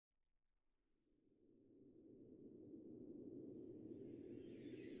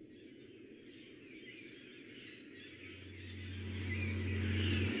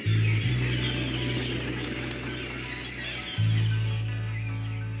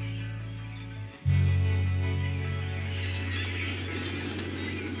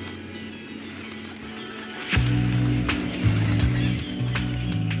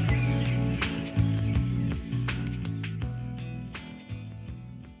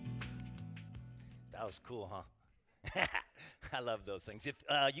That was cool, huh? I love those things. If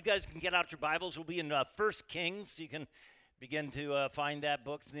you guys can get out your Bibles, we'll be in 1 Kings. You can begin to find that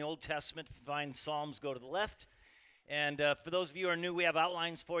book. It's in the Old Testament. Find Psalms, go to the left. And for those of you who are new, we have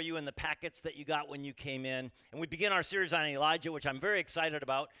outlines for you in the packets that you got when you came in. And we begin our series on Elijah, which I'm very excited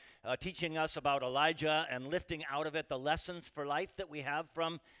about, teaching us about Elijah and lifting out of it the lessons for life that we have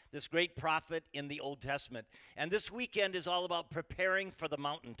from this great prophet in the Old Testament. And this weekend is all about preparing for the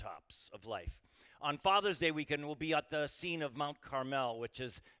mountaintops of life. On Father's Day weekend, we'll be at the scene of Mount Carmel, which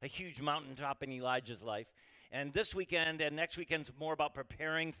is a huge mountaintop in Elijah's life. And this weekend and next weekend's more about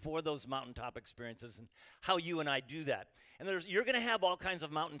preparing for those mountaintop experiences and how you and I do that. And you're going to have all kinds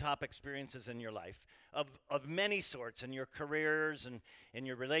of mountaintop experiences in your life of many sorts in your careers and in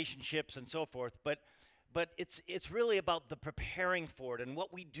your relationships and so forth. But it's really about the preparing for it and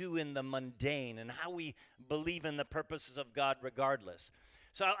what we do in the mundane and how we believe in the purposes of God regardless.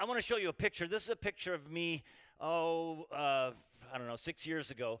 So I want to show you a picture. This is a picture of me, I don't know, 6 years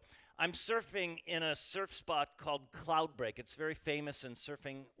ago. I'm surfing in a surf spot called Cloudbreak. It's very famous in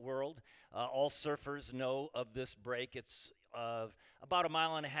surfing world. All surfers know of this break. It's about 1.5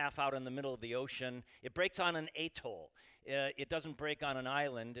 miles out in the middle of the ocean. It breaks on an atoll. It doesn't break on an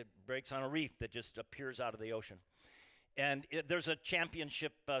island. It breaks on a reef that just appears out of the ocean. And there's a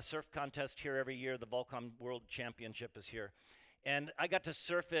championship surf contest here every year. The Volcom World Championship is here. And I got to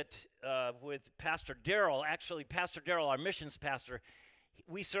surf it with Pastor Darrell. Actually, Pastor Darrell, our missions pastor,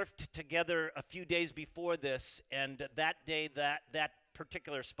 we surfed together a few days before this, and that day, that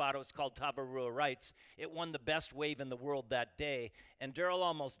particular spot, it was called Tavarua Rights, it won the best wave in the world that day, and Darrell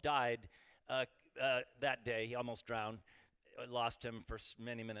almost died that day. He almost drowned. I lost him for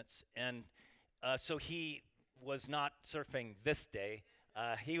many minutes, and so he was not surfing this day.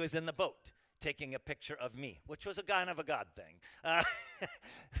 He was in the boat taking a picture of me, which was a kind of a God thing.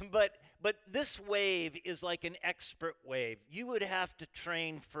 But this wave is like an expert wave. You would have to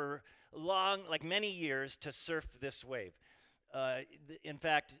train for like many years to surf this wave. In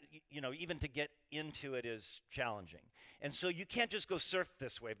fact, even to get into it is challenging. And so you can't just go surf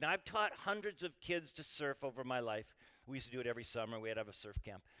this wave. Now, I've taught hundreds of kids to surf over my life. We used to do it every summer. We had to have a surf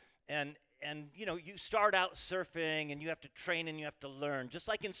camp. And you start out surfing, and you have to train and you have to learn, just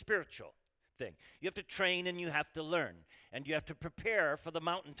like in spiritual thing. You have to train and you have to learn, and you have to prepare for the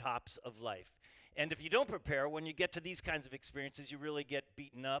mountaintops of life. And if you don't prepare, when you get to these kinds of experiences, you really get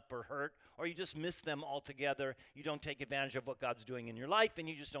beaten up or hurt, or you just miss them altogether. You don't take advantage of what God's doing in your life, and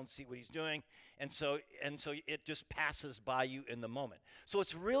you just don't see what he's doing. And so it just passes by you in the moment. So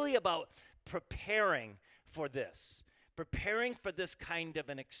it's really about preparing for this kind of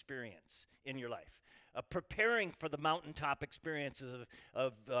an experience in your life. Preparing for the mountaintop experiences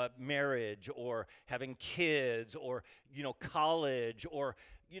of marriage or having kids or college or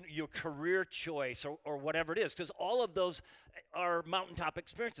your career choice or whatever it is, because all of those are mountaintop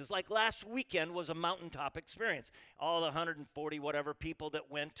experiences. Like last weekend was a mountaintop experience. All the 140 whatever people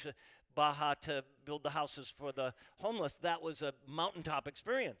that went to Baja to build the houses for the homeless, that was a mountaintop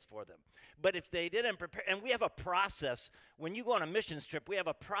experience for them. But if they didn't prepare, and we have a process, when you go on a missions trip, we have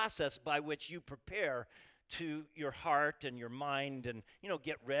a process by which you prepare to your heart and your mind and,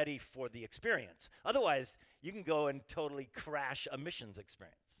 get ready for the experience. Otherwise, you can go and totally crash a missions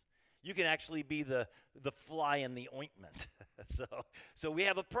experience. You can actually be the fly in the ointment. So we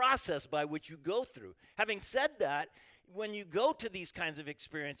have a process by which you go through. Having said that, when you go to these kinds of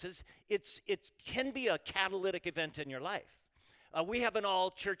experiences, it can be a catalytic event in your life. We have an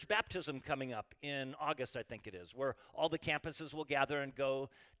all-church baptism coming up in August, I think it is, where all the campuses will gather and go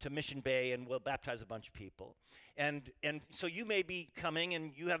to Mission Bay, and we'll baptize a bunch of people. And so you may be coming,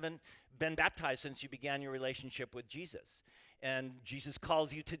 and you haven't been baptized since you began your relationship with Jesus. And Jesus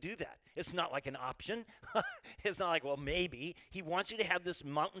calls you to do that. It's not like an option. It's not like, well, maybe. He wants you to have this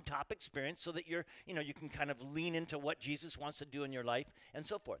mountaintop experience so that you can kind of lean into what Jesus wants to do in your life and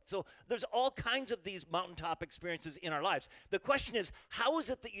so forth. So there's all kinds of these mountaintop experiences in our lives. The question is, how is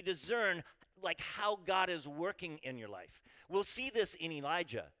it that you discern like how God is working in your life? We'll see this in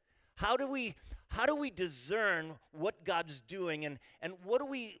Elijah. How do we discern what God's doing, and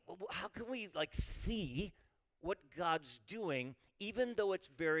how can we like see what God's doing, even though it's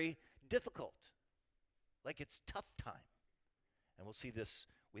very difficult, like it's tough time? And we'll see this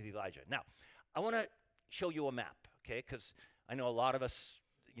with Elijah. Now, I want to show you a map, okay? Because I know a lot of us,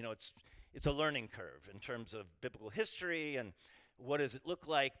 it's a learning curve in terms of biblical history and what does it look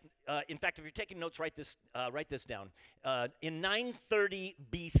like. In fact, if you're taking notes, write this down. In 930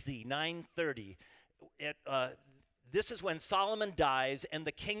 BC, 930, this is when Solomon dies and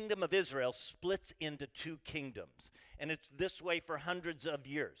the kingdom of Israel splits into two kingdoms. And it's this way for hundreds of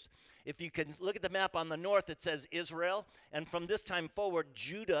years. If you can look at the map on the north, it says Israel. And from this time forward,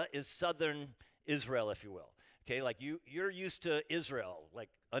 Judah is southern Israel, if you will. Okay, like you're used to Israel, like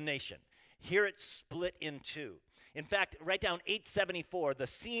a nation. Here it's split in two. In fact, write down 874. The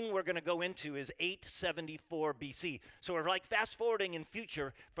scene we're going to go into is 874 BC. So we're like fast forwarding in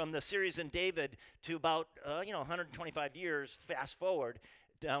future from the series in David to about 125 years fast forward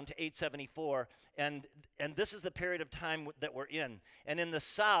down to 874. And this is the period of time that we're in. And in the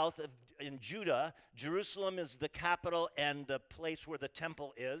south, in Judah, Jerusalem is the capital and the place where the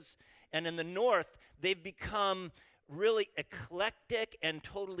temple is. And in the north, they've become really eclectic and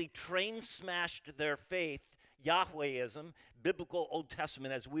totally train smashed their faith, Yahwehism, biblical Old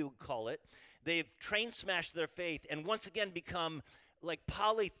Testament as we would call it. They've train smashed their faith and once again become like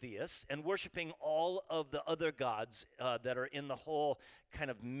polytheists and worshiping all of the other gods that are in the whole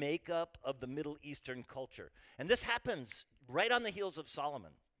kind of makeup of the Middle Eastern culture. And this happens right on the heels of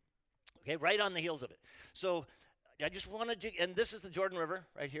Solomon. Okay, right on the heels of it. So I just wanted to, and this is the Jordan River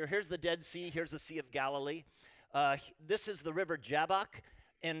right here. Here's the Dead Sea. Here's the Sea of Galilee. This is the river Jabbok.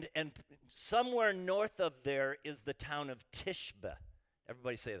 And somewhere north of there is the town of Tishbe.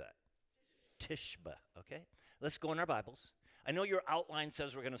 Everybody say that. Tishbe, okay? Let's go in our Bibles. I know your outline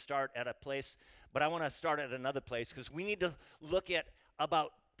says we're going to start at a place, but I want to start at another place because we need to look at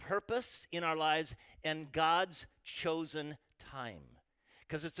about purpose in our lives and God's chosen time.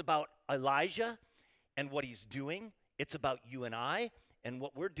 Because it's about Elijah and what he's doing. It's about you and I and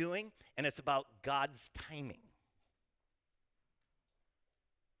what we're doing. And it's about God's timing.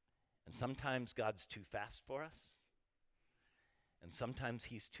 And sometimes God's too fast for us. And sometimes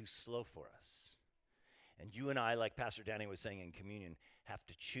he's too slow for us. And you and I, like Pastor Danny was saying in communion, have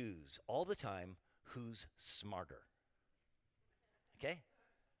to choose all the time who's smarter. Okay?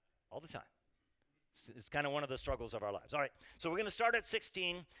 All the time. It's kind of one of the struggles of our lives. All right, so we're going to start at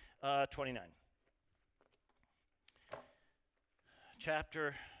 16:29.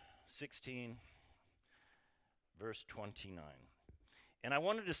 Chapter 16, verse 29. And I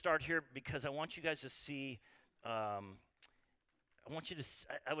wanted to start here because I want you guys to see, I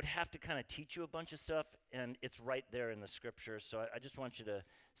would have to kind of teach you a bunch of stuff, and it's right there in the scripture, so I just want you to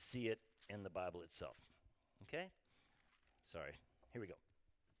see it in the Bible itself. Okay? Sorry. Here we go.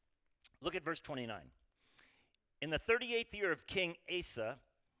 Look at verse 29. In the 38th year of King Asa,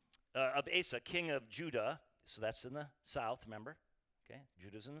 king of Judah, so that's in the south, remember? Okay,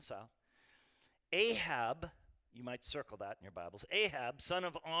 Judah's in the south. Ahab, you might circle that in your Bibles. Ahab, son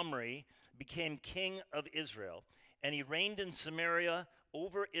of Omri, became king of Israel, and he reigned in Samaria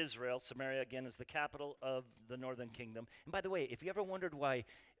over Israel. Samaria, again, is the capital of the northern kingdom. And by the way, if you ever wondered why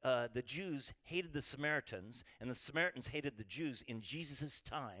the Jews hated the Samaritans and the Samaritans hated the Jews in Jesus'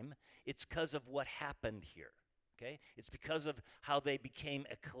 time, it's because of what happened here. Okay? It's because of how they became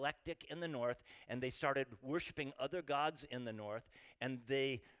eclectic in the north, and they started worshiping other gods in the north, and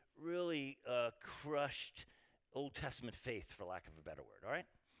they really crushed Old Testament faith, for lack of a better word, all right?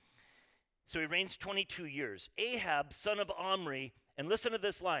 So he reigns 22 years. Ahab, son of Omri, and listen to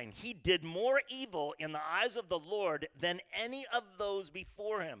this line, he did more evil in the eyes of the Lord than any of those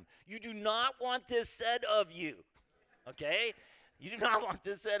before him. You do not want this said of you, okay? You do not want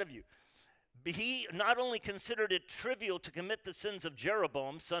this said of you. He not only considered it trivial to commit the sins of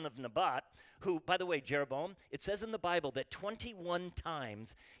Jeroboam, son of Nebat, who, by the way, Jeroboam, it says in the Bible that 21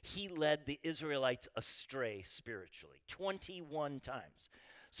 times he led the Israelites astray spiritually. 21 times.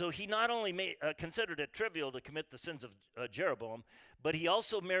 So he not only considered it trivial to commit the sins of Jeroboam, but he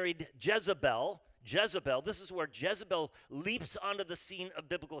also married Jezebel. Jezebel, this is where Jezebel leaps onto the scene of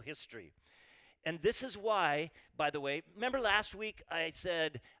biblical history. And this is why, by the way, remember last week I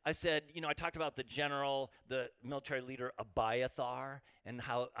said, I talked about the general, the military leader Abiathar, and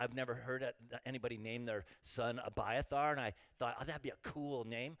how I've never heard anybody name their son Abiathar, and I thought, oh, that'd be a cool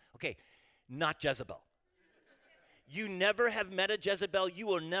name. Okay, not Jezebel. You never have met a Jezebel. You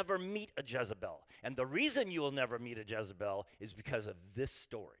will never meet a Jezebel. And the reason you will never meet a Jezebel is because of this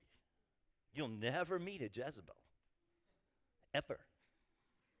story. You'll never meet a Jezebel, ever,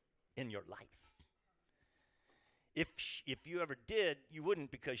 in your life. If you ever did, you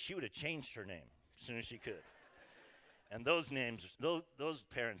wouldn't, because she would have changed her name as soon as she could. And those names, those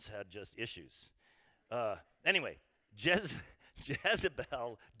parents had just issues. Anyway,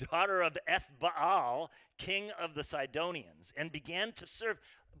 Jezebel, daughter of Ethbaal, king of the Sidonians, and began to serve.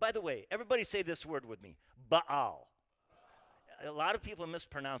 By the way, everybody say this word with me, Baal. A lot of people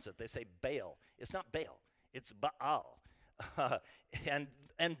mispronounce it. They say Baal. It's not Baal. It's Baal.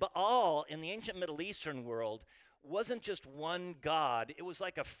 And Baal in the ancient Middle Eastern world wasn't just one God, it was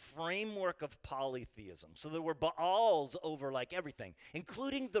like a framework of polytheism. So there were Baals over like everything,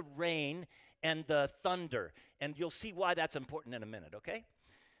 including the rain and the thunder. And you'll see why that's important in a minute, okay?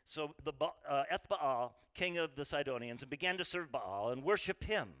 So the Ethbaal, king of the Sidonians, began to serve Baal and worship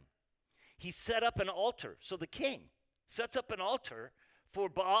him. He set up an altar. So the king sets up an altar for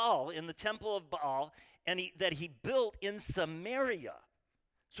Baal in the temple of Baal, and that he built in Samaria.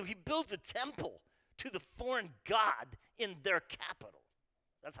 So he builds a temple to the foreign god in their capital.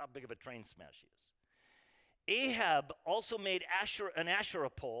 That's how big of a train smash he is. Ahab also made an Asherah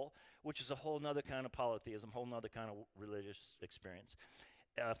pole, which is a whole nother kind of polytheism, whole nother kind of religious experience,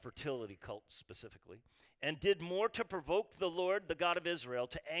 fertility cult specifically, and did more to provoke the Lord, the God of Israel,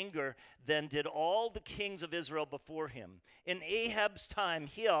 to anger than did all the kings of Israel before him. In Ahab's time,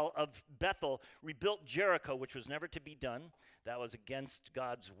 Hiel of Bethel rebuilt Jericho, which was never to be done. That was against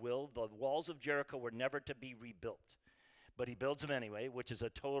God's will. The walls of Jericho were never to be rebuilt. But he builds them anyway, which is a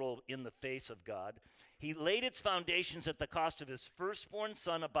total in the face of God. He laid its foundations at the cost of his firstborn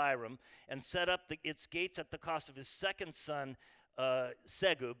son, Abiram, and set up its gates at the cost of his second son,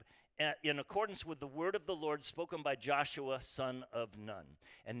 Segub, in accordance with the word of the Lord spoken by Joshua, son of Nun.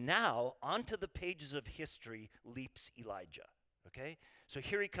 And now, onto the pages of history leaps Elijah, okay? So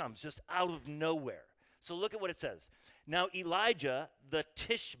here he comes, just out of nowhere. So look at what it says. Now Elijah, the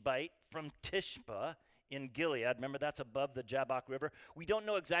Tishbite from Tishba in Gilead, remember that's above the Jabbok River. We don't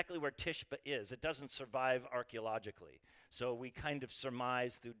know exactly where Tishba is. It doesn't survive archaeologically. So we kind of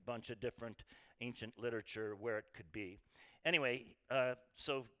surmise through a bunch of different ancient literature where it could be. Anyway,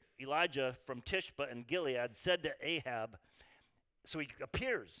 so Elijah from Tishba in Gilead said to Ahab, so he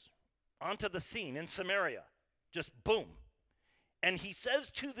appears onto the scene in Samaria, just boom. And he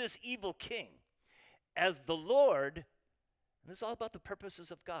says to this evil king, as the Lord, and this is all about the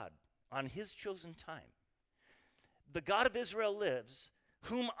purposes of God, on his chosen time, the God of Israel lives,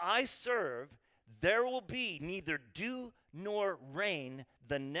 whom I serve, there will be neither dew nor rain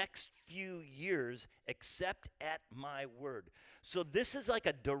the next few years except at my word. So this is like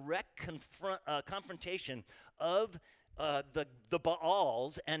a direct confrontation of the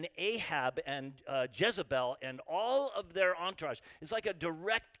Baals and Ahab and Jezebel and all of their entourage. It's like a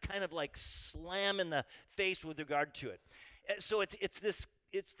direct kind of like slam in the face with regard to it. So it's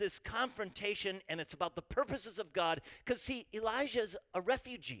this confrontation, and it's about the purposes of God. Because see, Elijah's a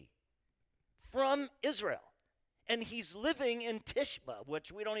refugee from Israel, and he's living in Tishba,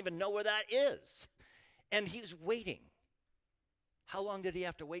 which we don't even know where that is. And he's waiting. How long did he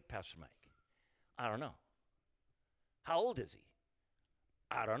have to wait, Pastor Mike? I don't know. How old is he?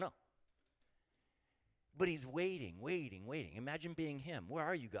 I don't know. But he's waiting. Imagine being him. Where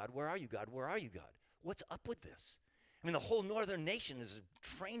are you, God? Where are you, God? Where are you, God? What's up with this? I mean, the whole northern nation is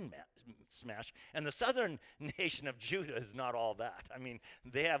a train smash, and the southern nation of Judah is not all that. I mean,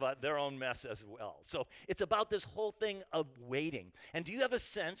 they have their own mess as well. So it's about this whole thing of waiting. And do you have a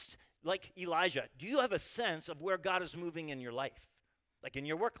sense, like Elijah, do you have a sense of where God is moving in your life? Like in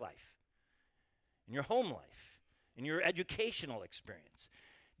your work life, in your home life, in your educational experience?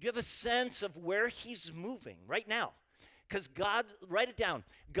 Do you have a sense of where he's moving right now? Because God, write it down,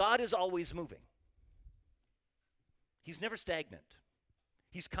 God is always moving. He's never stagnant.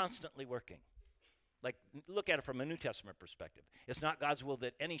 He's constantly working. Like, look at it from a New Testament perspective. It's not God's will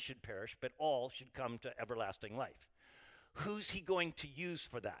that any should perish, but all should come to everlasting life. Who's he going to use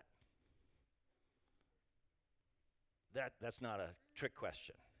for that? That's not a trick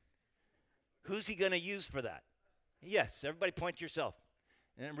question. Who's he going to use for that? Yes, everybody point to yourself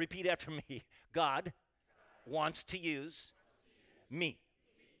and repeat after me. God wants to use me.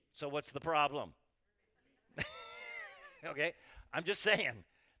 So what's the problem? Okay, I'm just saying.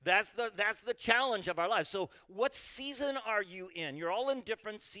 That's the challenge of our lives. So what season are you in? You're all in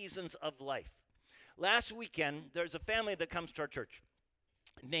different seasons of life. Last weekend, there's a family that comes to our church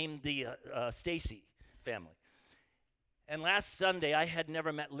named the Stacy family. And last Sunday, I had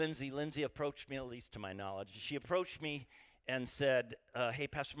never met Lindsay. Lindsay approached me, at least to my knowledge. She approached me and said, hey,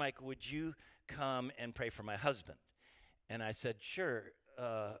 Pastor Mike, would you come and pray for my husband? And I said, sure,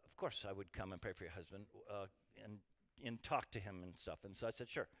 of course I would come and pray for your husband and talk to him and stuff. And so I said,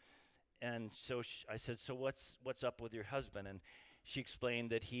 sure. And so I said, so what's up with your husband? And she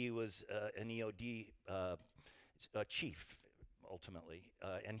explained that he was an EOD chief, ultimately.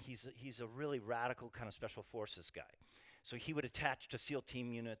 And he's a really radical kind of special forces guy. So he would attach to SEAL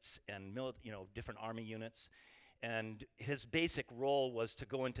team units and different Army units. And his basic role was to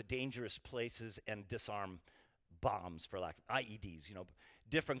go into dangerous places and disarm bombs, for lack of IEDs,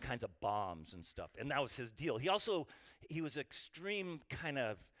 different kinds of bombs and stuff. And that was his deal. He was extreme kind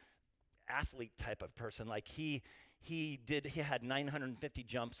of athlete type of person. Like he had 950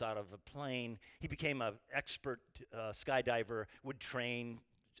 jumps out of a plane. He became an expert skydiver, would train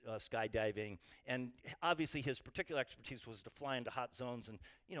skydiving, and obviously his particular expertise was to fly into hot zones and,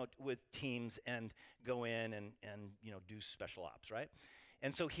 with teams and go in and do special ops, right?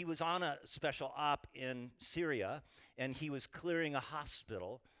 And so he was on a special op in Syria, and he was clearing a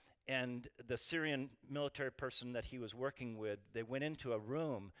hospital, and the Syrian military person that he was working with, they went into a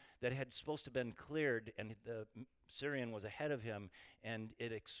room that had supposed to have been cleared, and the Syrian was ahead of him, and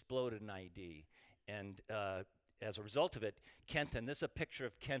it exploded an IED. And as a result of it, Kenton, this is a picture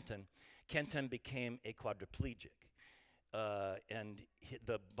of Kenton. Kenton became a quadriplegic, and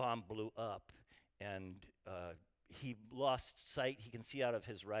the bomb blew up, and he lost sight. He can see out of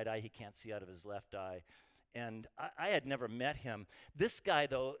his right eye. He can't see out of his left eye. And I had never met him. This guy,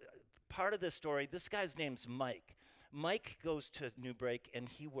 though, part of this story, this guy's name's Mike. Mike goes to New Break, and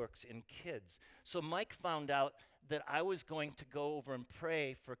he works in kids. So Mike found out that I was going to go over and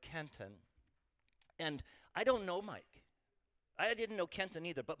pray for Kenton. And I don't know Mike. I didn't know Kenton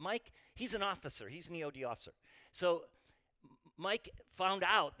either. But Mike, he's an officer. He's an EOD officer. So Mike found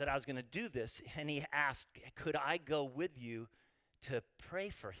out that I was going to do this, and he asked, could I go with you to pray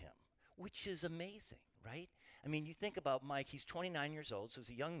for him? Which is amazing, right? I mean, you think about Mike, he's 29 years old, so he's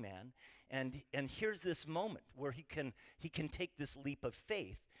a young man, and here's this moment where he can take this leap of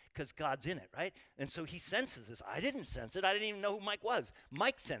faith because God's in it, right? And so he senses this. I didn't sense it. I didn't even know who Mike was.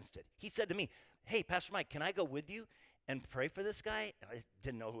 Mike sensed it. He said to me, hey, Pastor Mike, can I go with you and pray for this guy? And I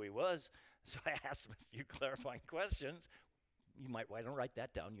didn't know who he was, so I asked him a few clarifying questions. Why don't write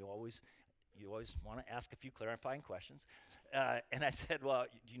that down? You always want to ask a few clarifying questions. And I said, well,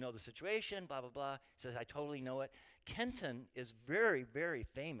 do you know the situation? Blah, blah, blah. He says, I totally know it. Kenton is very, very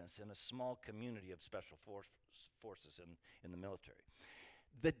famous in a small community of special forces in the military.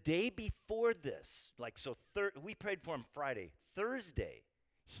 The day before this, we prayed for him Friday. Thursday,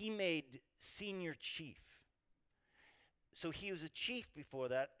 he made senior chief. So he was a chief before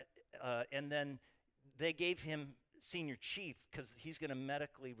that, and then they gave him senior chief because he's going to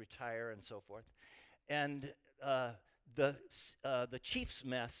medically retire and so forth. And the chief's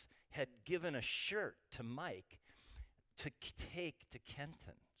mess had given a shirt to Mike to take to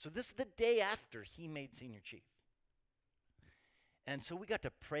Kenton. So this is the day after he made senior chief. And so we got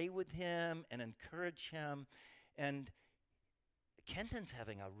to pray with him and encourage him. And Kenton's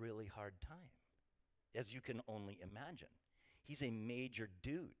having a really hard time, as you can only imagine. He's a major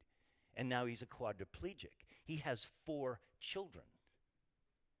dude, and now he's a quadriplegic. He has 4 children.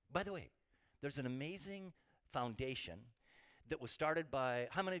 By the way, there's an amazing foundation that was started by,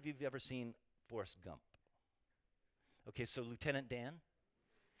 how many of you have ever seen Forrest Gump? Okay, so Lieutenant Dan,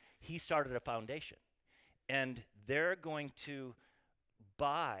 he started a foundation, and they're going to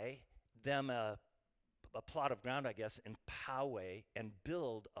buy them a plot of ground, I guess, in Poway and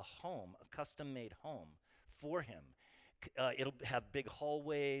build a home, a custom-made home for him. It'll have big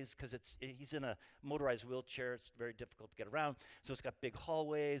hallways because he's in a motorized wheelchair. It's very difficult to get around. So it's got big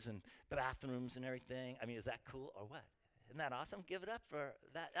hallways and bathrooms and everything. I mean, is that cool or what? Isn't that awesome? Give it up for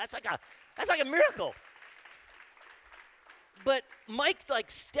that. That's like a miracle. But Mike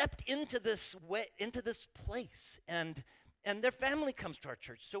stepped into this place, and their family comes to our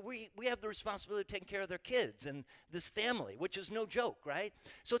church. So we have the responsibility of taking care of their kids and this family, which is no joke, right?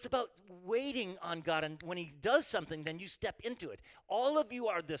 So it's about waiting on God, and when he does something, then you step into it. All of you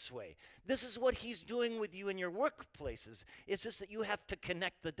are this way. This is what he's doing with you in your workplaces. It's just that you have to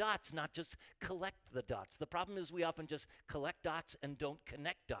connect the dots, not just collect the dots. The problem is we often just collect dots and don't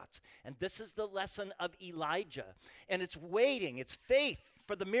connect dots. And this is the lesson of Elijah. And it's waiting, it's faith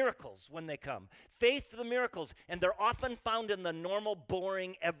for the miracles when they come. Faith for the miracles, and they're often found in the normal,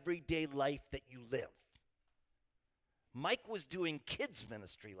 boring, everyday life that you live. Mike was doing kids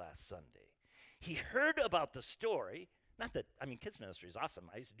ministry last Sunday. He heard about the story. Kids ministry is awesome.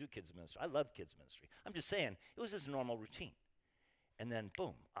 I used to do kids ministry. I love kids ministry. I'm just saying, it was his normal routine. And then,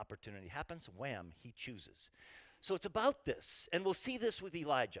 boom, opportunity happens. Wham, he chooses. So it's about this, and we'll see this with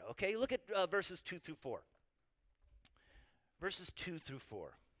Elijah. Okay, look at verses 2 through 4. Verses 2 through 4.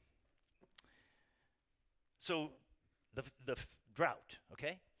 So the drought,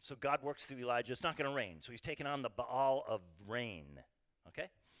 okay? So God works through Elijah. It's not going to rain. So he's taking on the Baal of rain, okay?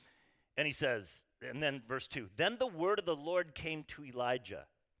 And he says, and then verse 2, then the word of the Lord came to Elijah.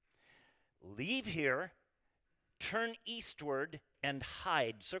 Leave here, turn eastward, and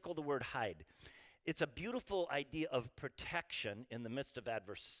hide. Circle the word hide. It's a beautiful idea of protection in the midst of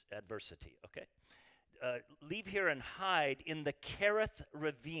adversity, okay? Leave here and hide in the Kerith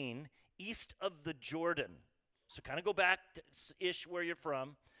ravine east of the Jordan. So kind of go back-ish where you're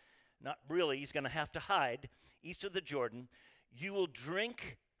from. not really, he's going to have to hide east of the Jordan. You will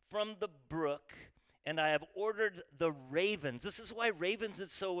drink from the brook, and I have ordered the ravens. This is why ravens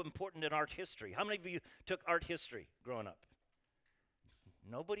is so important in art history. How many of you took art history growing up?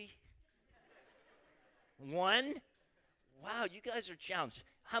 Nobody? One? Wow, you guys are challenged.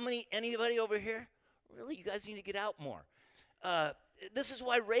 How many, anybody over here? Really, you guys need to get out more. This is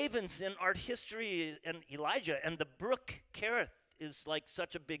why ravens in art history and Elijah and the brook Kerith is like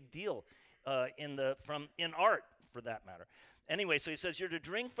such a big deal in art, for that matter. Anyway, so he says, you're to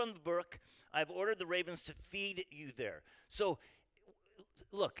drink from the brook. I've ordered the ravens to feed you there. So,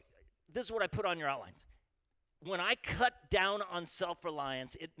 look, this is what I put on your outlines. When I cut down on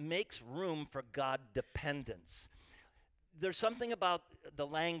self-reliance, it makes room for God dependence. There's something about the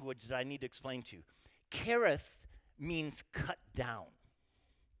language that I need to explain to you. Kerith means cut down.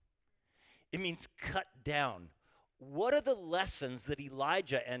 It means cut down. What are the lessons that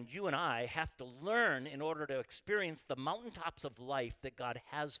Elijah and you and I have to learn in order to experience the mountaintops of life that God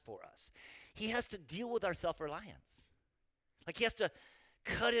has for us? He has to deal with our self-reliance. Like he has to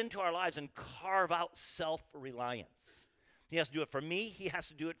cut into our lives and carve out self-reliance. He has to do it for me. He has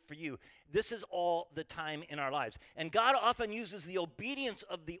to do it for you. This is all the time in our lives. And God often uses the obedience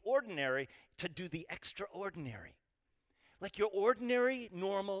of the ordinary to do the extraordinary. Like your ordinary,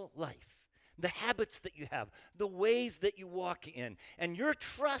 normal life. The habits that you have, the ways that you walk in. And your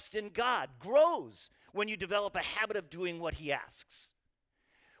trust in God grows when you develop a habit of doing what he asks.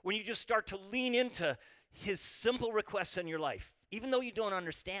 When you just start to lean into his simple requests in your life, even though you don't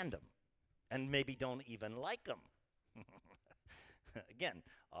understand them and maybe don't even like them. Again,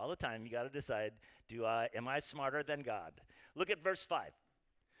 all the time you got to decide, am I smarter than God? Look at verse 5.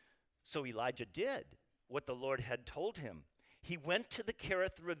 So Elijah did what the Lord had told him. He went to the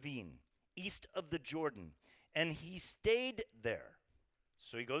Kerith ravine, east of the Jordan, and he stayed there.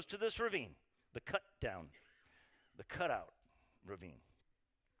 So he goes to this ravine, the cutout ravine.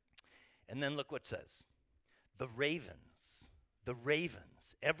 And then look what it says. The ravens,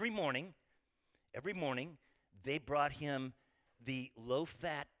 every morning, they brought him the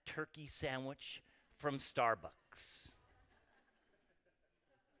low-fat turkey sandwich from Starbucks.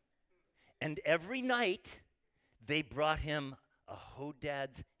 And every night, they brought him a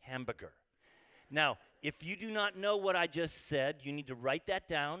Hodad's hamburger. Now, if you do not know what I just said, you need to write that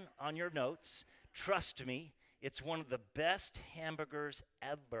down on your notes. Trust me, it's one of the best hamburgers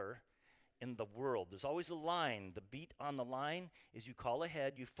ever in the world. There's always a line. The beat on the line is you call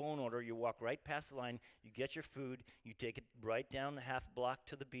ahead, you phone order, you walk right past the line, you get your food, you take it right down the half block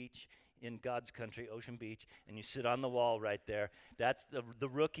to the beach in God's country, Ocean Beach, and you sit on the wall right there. That's the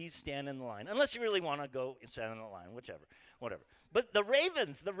rookies stand in the line. Unless you really want to go and stand in the line, whatever. But the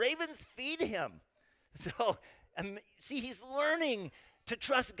ravens feed him. So, see, he's learning to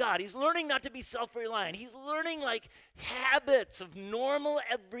trust God. He's learning not to be self-reliant. He's learning like habits of normal,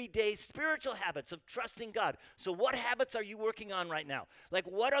 everyday spiritual habits of trusting God. So what habits are you working on right now? Like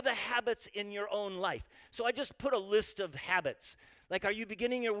what are the habits in your own life? So I just put a list of habits. Like are you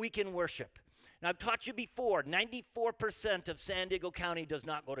beginning your week in worship? Now I've taught you before, 94% of San Diego County does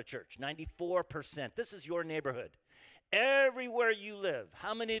not go to church. 94%. This is your neighborhood. Everywhere you live.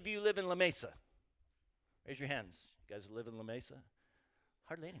 How many of you live in La Mesa? Raise your hands. You guys live in La Mesa?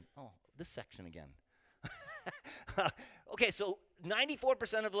 Hardly any. Oh, this section again. Okay, so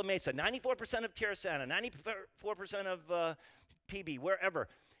 94% of La Mesa, 94% of Terrasana, 94% of PB, wherever,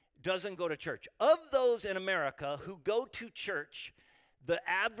 doesn't go to church. Of those in America who go to church, the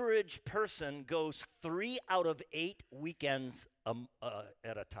average person goes 3 out of 8 weekends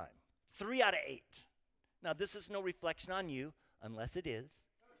at a time. 3 out of 8. Now, this is no reflection on you, unless it is.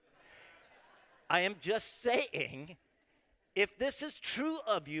 I am just saying, if this is true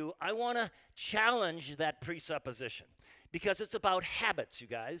of you, I want to challenge that presupposition because it's about habits, you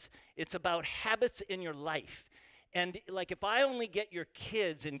guys. It's about habits in your life. And like if I only get your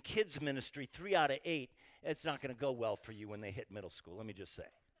kids in kids ministry 3 out of 8, it's not going to go well for you when they hit middle school, let me just say.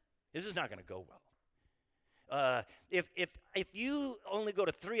 This is not going to go well. If you only go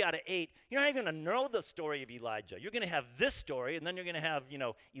to 3 out of 8, you're not even going to know the story of Elijah. You're going to have this story, and then you're going to have,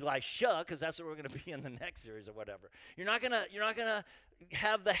 Elisha, because that's what we're going to be in the next series or whatever. You're not going to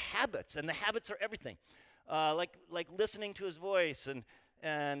have the habits, and the habits are everything. Like listening to his voice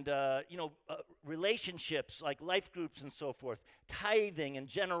and relationships, like life groups and so forth, tithing and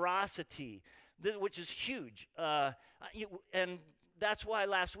generosity, which is huge. And that's why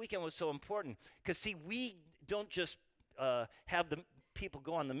last weekend was so important, because see, we don't just have the people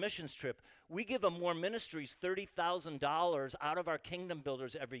go on the missions trip. We give them more ministries, $30,000 out of our Kingdom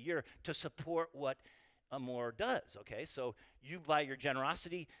Builders every year to support what more does, okay? So you, by your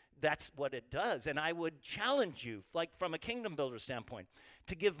generosity, that's what it does. And I would challenge you, like from a kingdom builder standpoint,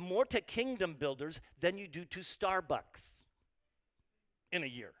 to give more to kingdom builders than you do to Starbucks in a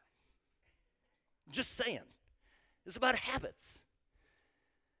year. Just saying. It's about habits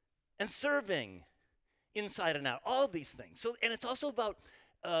and serving inside and out, all these things. So, and it's also about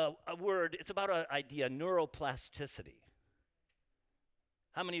a word, it's about an idea, neuroplasticity.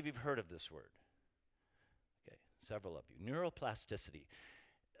 How many of you have heard of this word? Okay, several of you. Neuroplasticity.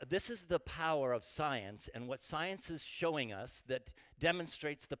 This is the power of science, and what science is showing us that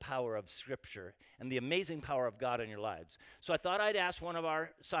demonstrates the power of Scripture and the amazing power of God in your lives. So I thought I'd ask one of our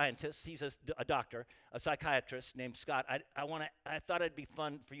scientists, he's a doctor, a psychiatrist named Scott. I thought it'd be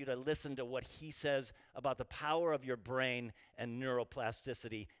fun for you to listen to what he says about the power of your brain and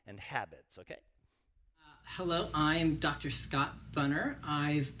neuroplasticity and habits, okay? Hello, I'm Dr. Scott Bunner.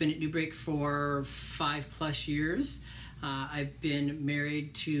 I've been at New Break for 5+ years. I've been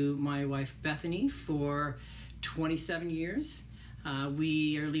married to my wife Bethany for 27 years.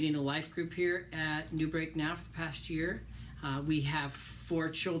 We are leading a life group here at New Break now for the past year. We have 4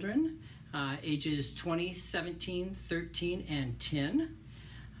 children, ages 20, 17, 13, and 10.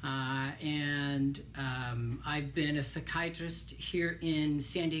 I've been a psychiatrist here in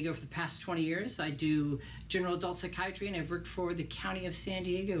San Diego for the past 20 years. I do general adult psychiatry, and I've worked for the County of San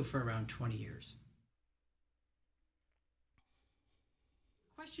Diego for around 20 years.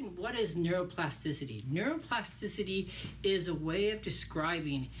 Question, what is neuroplasticity? Neuroplasticity is a way of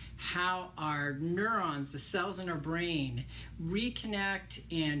describing how our neurons, the cells in our brain, reconnect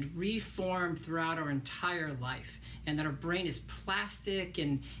and reform throughout our entire life, and that our brain is plastic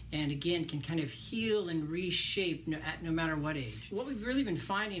and again can kind of heal and reshape no matter what age. What we've really been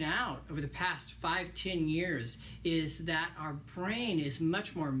finding out over the past 5-10 years is that our brain is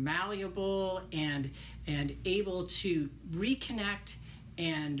much more malleable and able to reconnect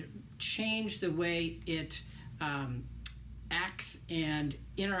and change the way it acts and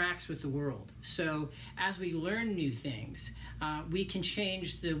interacts with the world. So as we learn new things, we can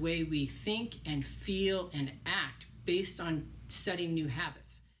change the way we think and feel and act based on setting new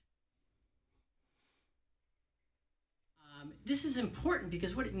habits. This is important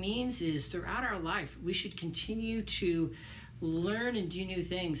because what it means is throughout our life, we should continue to learn and do new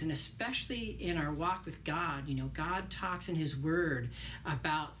things, and especially in our walk with God. You know, God talks in His Word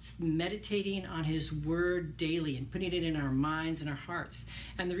about meditating on His Word daily and putting it in our minds and our hearts.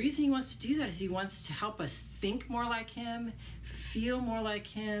 And the reason He wants to do that is He wants to help us think more like Him, feel more like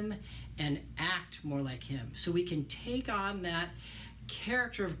Him, and act more like Him, so we can take on that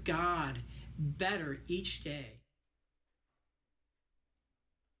character of God better each day.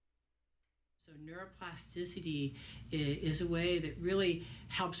 So neuroplasticity is a way that really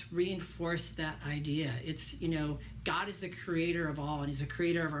helps reinforce that idea. It's, you know, God is the creator of all, and He's the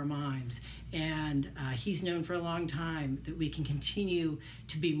creator of our minds. And He's known for a long time that we can continue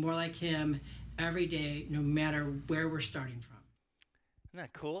to be more like Him every day, no matter where we're starting from. Isn't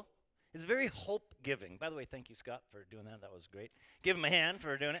that cool? It's very hope-giving. By the way, thank you, Scott, for doing that. That was great. Give him a hand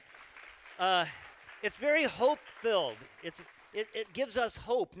for doing it. It's very hope-filled. It gives us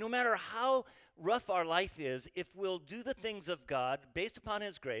hope, no matter how rough our life is, if we'll do the things of God based upon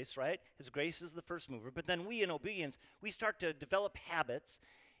His grace, right? His grace is the first mover, but then we, in obedience, we start to develop habits.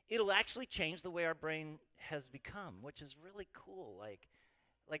 It'll actually change the way our brain has become, which is really cool.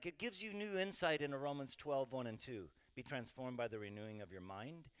 Like it gives you new insight into Romans 12, 1 and 2. Be transformed by the renewing of your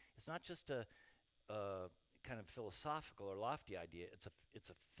mind. It's not just a kind of philosophical or lofty idea. It's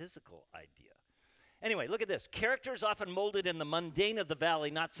a physical idea. Anyway, look at this. Character is often molded in the mundane of the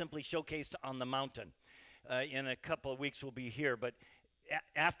valley, not simply showcased on the mountain. In a couple of weeks, we'll be here, but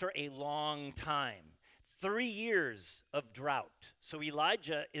after a long time, 3 years of drought. So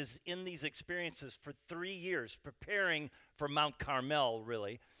Elijah is in these experiences for 3 years, preparing for Mount Carmel,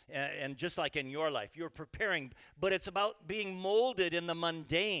 really. And just like in your life, you're preparing, but it's about being molded in the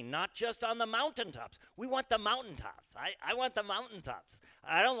mundane, not just on the mountaintops. We want the mountaintops. I want the mountaintops.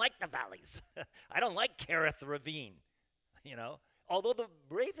 I don't like the valleys. I don't like Kerith Ravine, you know, although the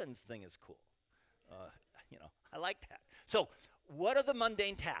Ravens thing is cool. You know, I like that. So what are the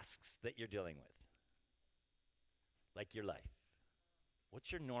mundane tasks that you're dealing with? Like your life.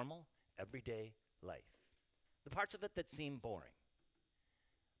 What's your normal, everyday life? The parts of it that seem boring.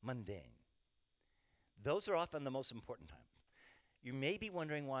 Mundane. Those are often the most important time. You may be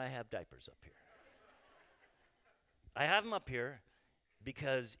wondering why I have diapers up here. I have them up here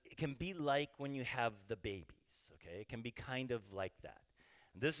because it can be like when you have the babies, okay? It can be kind of like that.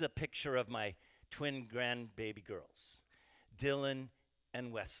 This is a picture of my twin grandbaby girls, Dylan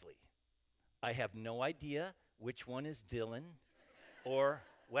and Wesley. I have no idea which one is Dylan or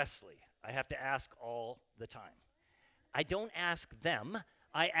Wesley. I have to ask all the time. I don't ask them.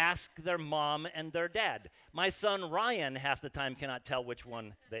 I ask their mom and their dad. My son Ryan half the time cannot tell which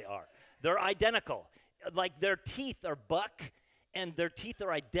one they are. They're identical. Like their teeth are buck and their teeth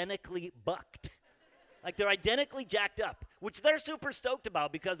are identically bucked. Like they're identically jacked up, which they're super stoked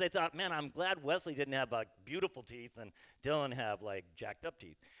about because they thought, man, I'm glad Wesley didn't have like beautiful teeth and Dylan have like jacked up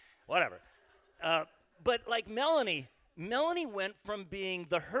teeth. Whatever. But like Melanie went from being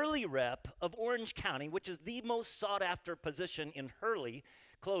the Hurley rep of Orange County, which is the most sought after position in Hurley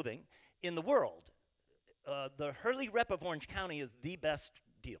clothing in the world. The Hurley rep of Orange County is the best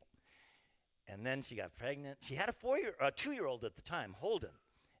deal. And then she got pregnant. She had a 2-year-old at the time, Holden.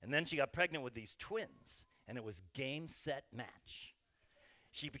 And then she got pregnant with these twins, and it was game, set, match.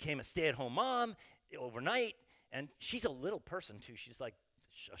 She became a stay-at-home mom overnight, and she's a little person too. She's like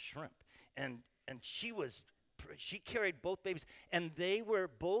a shrimp. And she carried both babies, and they were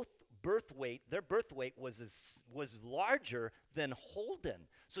both birth weight. Their birth weight was larger than Holden.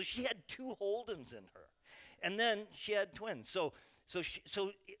 So she had 2 Holdens in her. And then she had twins.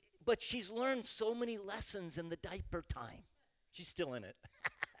 But she's learned so many lessons in the diaper time. She's still in it,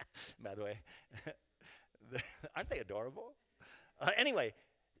 by the way. Aren't they adorable? Anyway,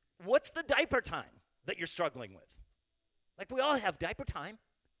 what's the diaper time that you're struggling with? Like, we all have diaper time.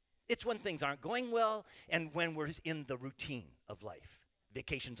 It's when things aren't going well and when we're in the routine of life.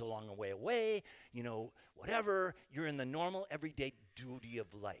 Vacation's a long way away, whatever. You're in the normal, everyday duty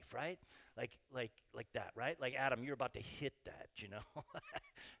of life, right? Like that, right? Like Adam, you're about to hit that, He's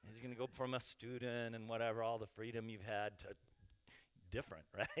going to go from a student and whatever, all the freedom you've had to different,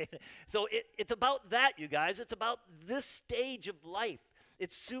 right? So it's about that, you guys. It's about this stage of life.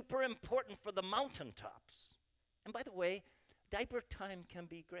 It's super important for the mountaintops. And by the way, diaper time can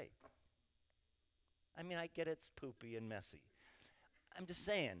be great. I mean, I get it's poopy and messy. I'm just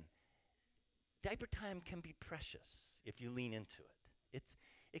saying, diaper time can be precious if you lean into it.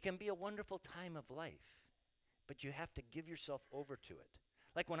 It can be a wonderful time of life, but you have to give yourself over to it.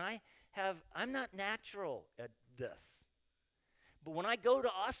 Like when I'm not natural at this, but when I go to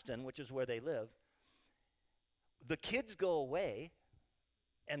Austin, which is where they live, the kids go away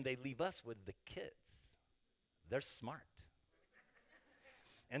and they leave us with the kids. They're smart.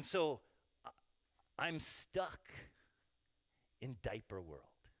 And so I'm stuck in diaper world.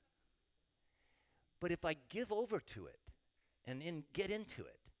 But if I give over to it and get into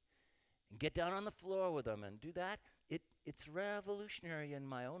it and get down on the floor with them and do that, it's revolutionary in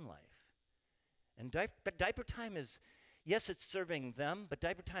my own life. And diaper time is, yes, it's serving them, but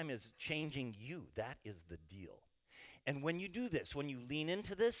diaper time is changing you. That is the deal. And when you do this, when you lean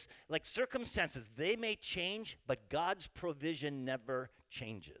into this, like circumstances, they may change, but God's provision never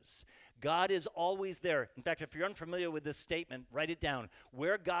changes. God is always there. In fact, if you're unfamiliar with this statement, write it down.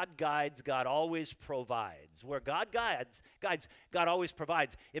 Where God guides, God always provides. Where God guides, God always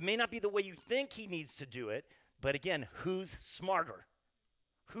provides. It may not be the way you think he needs to do it, but again, who's smarter?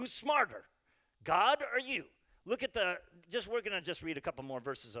 Who's smarter? God or you? Look at we're going to just read a couple more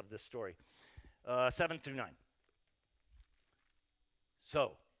verses of this story, 7 through 9.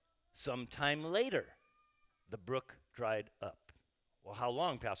 So, sometime later, the brook dried up. Well, how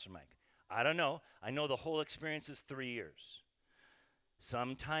long, Pastor Mike? I don't know. I know the whole experience is 3 years.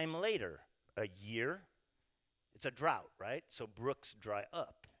 Sometime later, a year, it's a drought, right? So brooks dry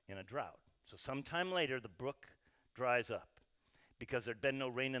up in a drought. So sometime later, the brook dries up because there'd been no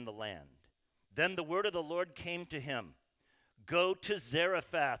rain in the land. Then the word of the Lord came to him. Go to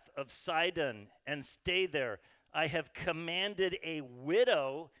Zarephath of Sidon and stay there. I have commanded a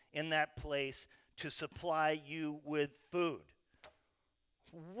widow in that place to supply you with food.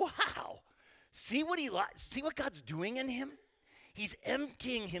 Wow. See what God's doing in him? He's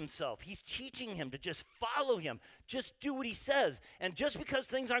emptying himself. He's teaching him to just follow him. Just do what he says. And just because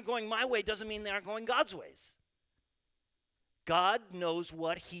things aren't going my way doesn't mean they aren't going God's ways. God knows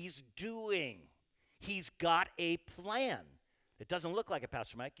what he's doing. He's got a plan. It doesn't look like it,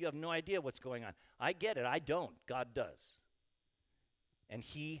 Pastor Mike. You have no idea what's going on. I get it. I don't. God does. And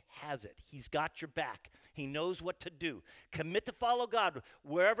he has it. He's got your back. He knows what to do. Commit to follow God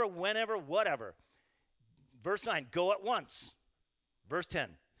wherever, whenever, whatever. Verse 9, go at once. Verse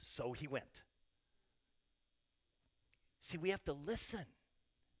 10, so he went. See, we have to listen.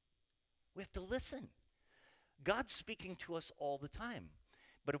 We have to listen. God's speaking to us all the time.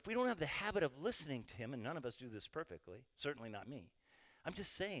 But if we don't have the habit of listening to him, and none of us do this perfectly, certainly not me, I'm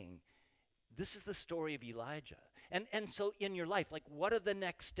just saying, this is the story of Elijah. And so in your life, like, what are the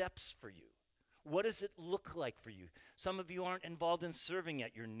next steps for you? What does it look like for you? Some of you aren't involved in serving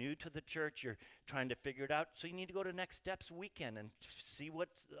yet. You're new to the church. You're trying to figure it out. So you need to go to Next Steps weekend and see what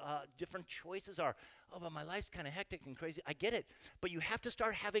different choices are. Oh, but my life's kind of hectic and crazy. I get it. But you have to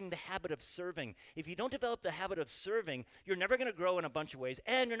start having the habit of serving. If you don't develop the habit of serving, you're never going to grow in a bunch of ways,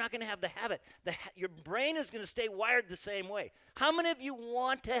 and you're not going to have the habit. Your brain is going to stay wired the same way. How many of you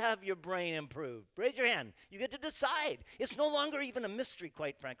want to have your brain improved? Raise your hand. You get to decide. It's no longer even a mystery,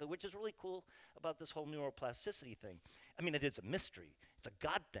 quite frankly, which is really cool about this whole neuroplasticity thing. I mean, it is a mystery. It's a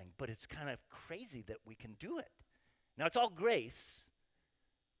God thing, but it's kind of crazy that we can do it. Now, it's all grace.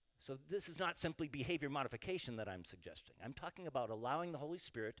 So this is not simply behavior modification that I'm suggesting. I'm talking about allowing the Holy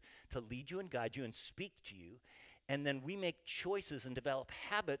Spirit to lead you and guide you and speak to you, and then we make choices and develop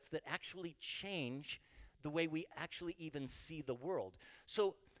habits that actually change the way we actually even see the world.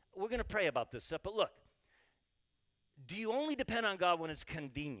 So we're going to pray about this stuff, but look, do you only depend on God when it's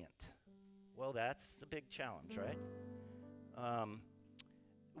convenient? Well, that's a big challenge, right?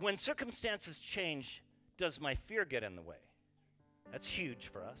 When circumstances change, does my fear get in the way? That's huge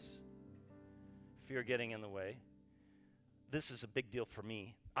for us. Fear getting in the way. This is a big deal for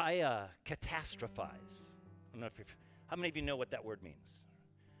me. I catastrophize. I don't know if how many of you know what that word means?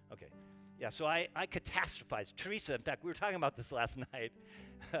 Okay. Yeah, so I catastrophize. Teresa, in fact, we were talking about this last night,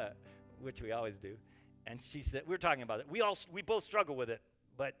 which we always do. And she said, we were talking about it. We both struggle with it,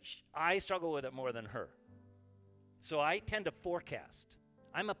 but I struggle with it more than her. So I tend to forecast.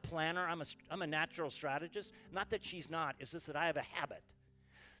 I'm a planner. I'm a natural strategist. Not that she's not. It's just that I have a habit.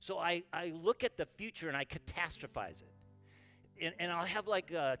 So I look at the future and I catastrophize it. And I'll have like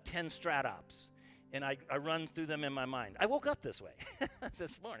 10 strat ops. And I run through them in my mind. I woke up this way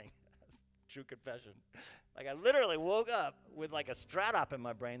this morning. True confession. Like I literally woke up with like a strat op in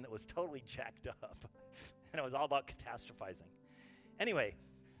my brain that was totally jacked up. And it was all about catastrophizing. Anyway,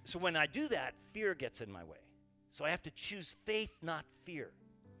 so when I do that, fear gets in my way. So I have to choose faith, not fear.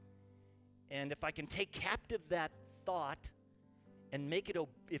 And if I can take captive that thought and make it,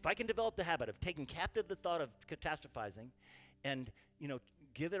 if I can develop the habit of taking captive the thought of catastrophizing and,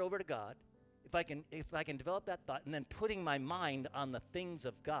 give it over to God, if I can develop that thought and then putting my mind on the things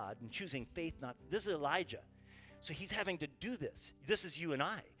of God and choosing faith, not, this is Elijah. So he's having to do this. This is you and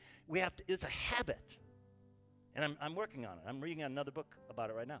I. It's a habit. And I'm working on it. I'm reading another book about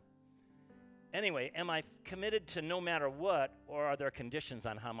it right now. Anyway, am I committed to no matter what, or are there conditions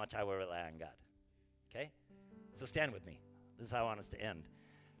on how much I will rely on God? Okay? So stand with me. This is how I want us to end.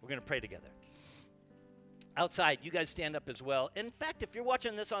 We're going to pray together. Outside, you guys stand up as well. In fact, if you're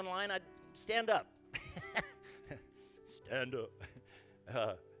watching this online, I'd stand up. Stand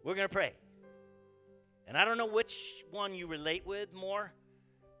up. We're going to pray. And I don't know which one you relate with more.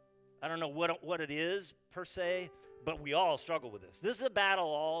 I don't know what it is, per se, but we all struggle with this. This is a battle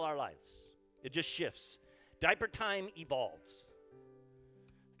all our lives. It just shifts. Diaper time evolves.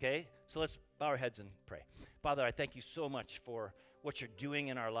 Okay? So let's bow our heads and pray. Father, I thank you so much for what you're doing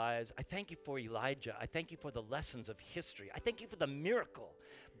in our lives. I thank you for Elijah. I thank you for the lessons of history. I thank you for the miracle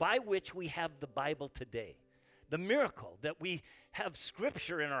by which we have the Bible today. The miracle that we have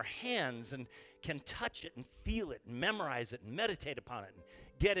Scripture in our hands and can touch it and feel it and memorize it and meditate upon it and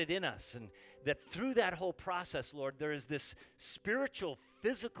get it in us. And that through that whole process, Lord, there is this spiritual,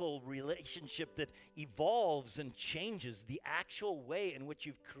 physical relationship that evolves and changes the actual way in which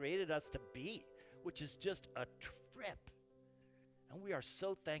you've created us to be, which is just a trip. And we are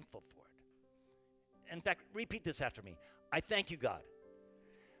so thankful for it. In fact, repeat this after me. I thank you, God,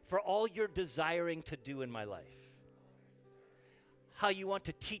 for all you're desiring to do in my life. How you want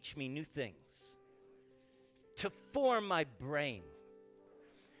to teach me new things, to form my brain,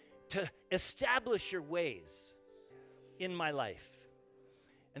 to establish your ways in my life.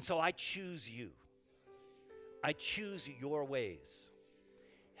 And so I choose you. I choose your ways.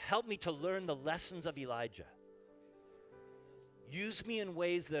 Help me to learn the lessons of Elijah. Use me in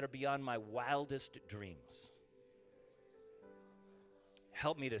ways that are beyond my wildest dreams.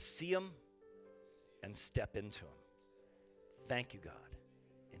 Help me to see them and step into them. Thank you, God.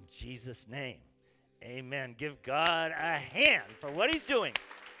 In Jesus' name, amen. Give God a hand for what he's doing.